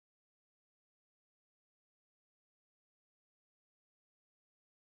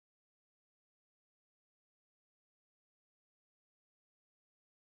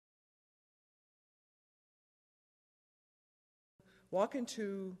walk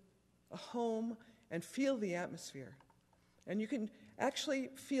into a home and feel the atmosphere. And you can actually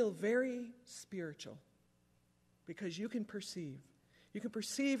feel very spiritual because you can perceive. You can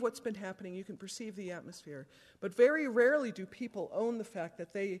perceive what's been happening. You can perceive the atmosphere. But very rarely do people own the fact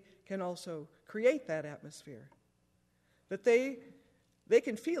that they can also create that atmosphere. That they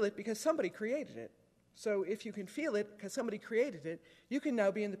can feel it because somebody created it. So if you can feel it because somebody created it, you can now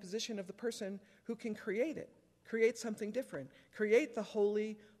be in the position of the person who can create it. Create something different. Create the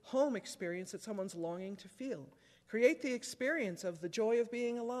holy home experience that someone's longing to feel. Create the experience of the joy of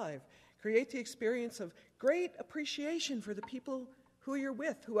being alive. Create the experience of great appreciation for the people who you're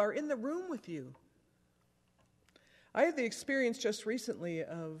with, who are in the room with you. I had the experience just recently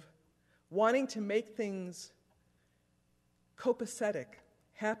of wanting to make things copacetic,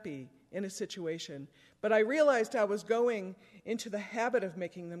 happy in a situation, but I realized I was going into the habit of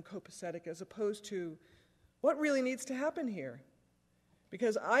making them copacetic as opposed to what really needs to happen here.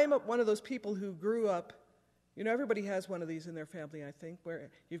 Because I'm one of those people who grew up, everybody has one of these in their family, I think,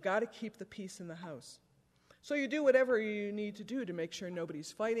 where you've got to keep the peace in the house. So you do whatever you need to do to make sure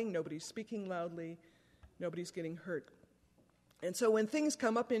nobody's fighting, nobody's speaking loudly, nobody's getting hurt. And so when things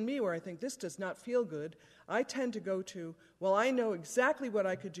come up in me where I think this does not feel good, I tend to go to, well, I know exactly what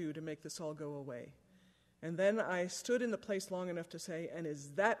I could do to make this all go away. And then I stood in the place long enough to say, and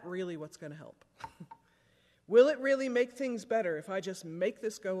is that really what's going to help? Will it really make things better if I just make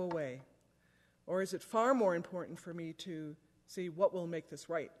this go away? Or is it far more important for me to see what will make this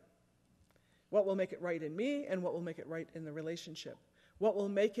right? What will make it right in me and what will make it right in the relationship? What will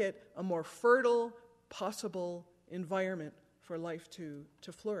make it a more fertile, possible environment for life to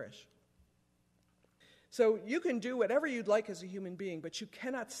flourish? So you can do whatever you'd like as a human being, but you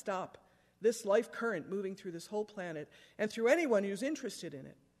cannot stop this life current moving through this whole planet and through anyone who's interested in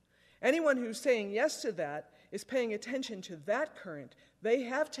it. Anyone who's saying yes to that is paying attention to that current. They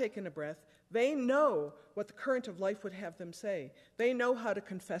have taken a breath. They know what the current of life would have them say. They know how to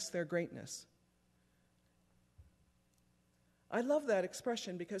confess their greatness. I love that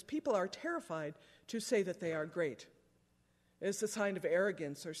expression because people are terrified to say that they are great. It's a sign of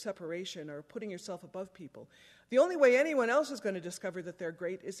arrogance or separation or putting yourself above people. The only way anyone else is going to discover that they're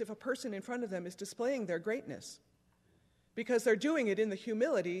great is if a person in front of them is displaying their greatness. Because they're doing it in the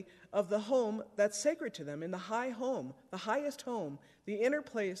humility of the home that's sacred to them, in the high home, the highest home, the inner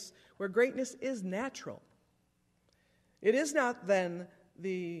place where greatness is natural. It is not then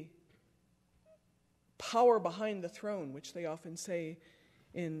the power behind the throne, which they often say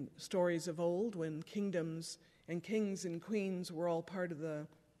in stories of old when kingdoms and kings and queens were all part of the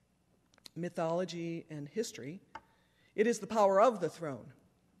mythology and history. It is the power of the throne.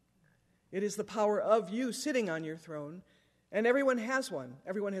 It is the power of you sitting on your throne, and everyone has one.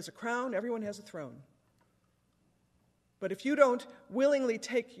 Everyone has a crown, everyone has a throne. But if you don't willingly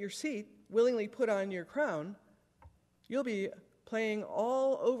take your seat, willingly put on your crown, you'll be playing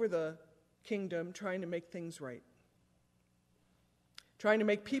all over the kingdom trying to make things right. Trying to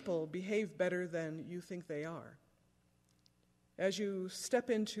make people behave better than you think they are. As you step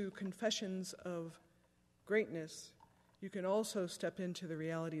into confessions of greatness, you can also step into the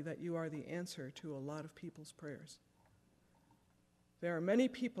reality that you are the answer to a lot of people's prayers. There are many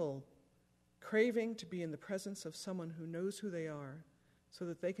people craving to be in the presence of someone who knows who they are so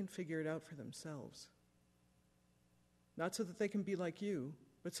that they can figure it out for themselves. Not so that they can be like you,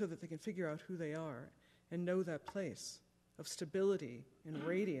 but so that they can figure out who they are and know that place of stability and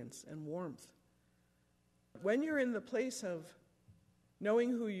radiance and warmth. When you're in the place of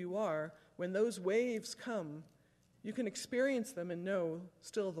knowing who you are, when those waves come, you can experience them and know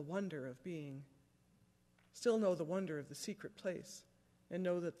still the wonder of being, still know the wonder of the secret place, and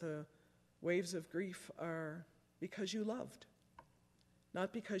know that the waves of grief are because you loved,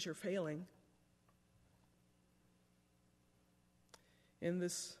 not because you're failing. In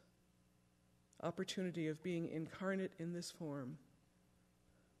this opportunity of being incarnate in this form,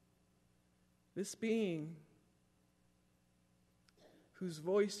 this being whose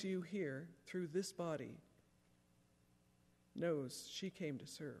voice you hear through this body knows she came to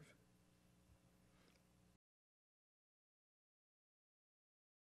serve.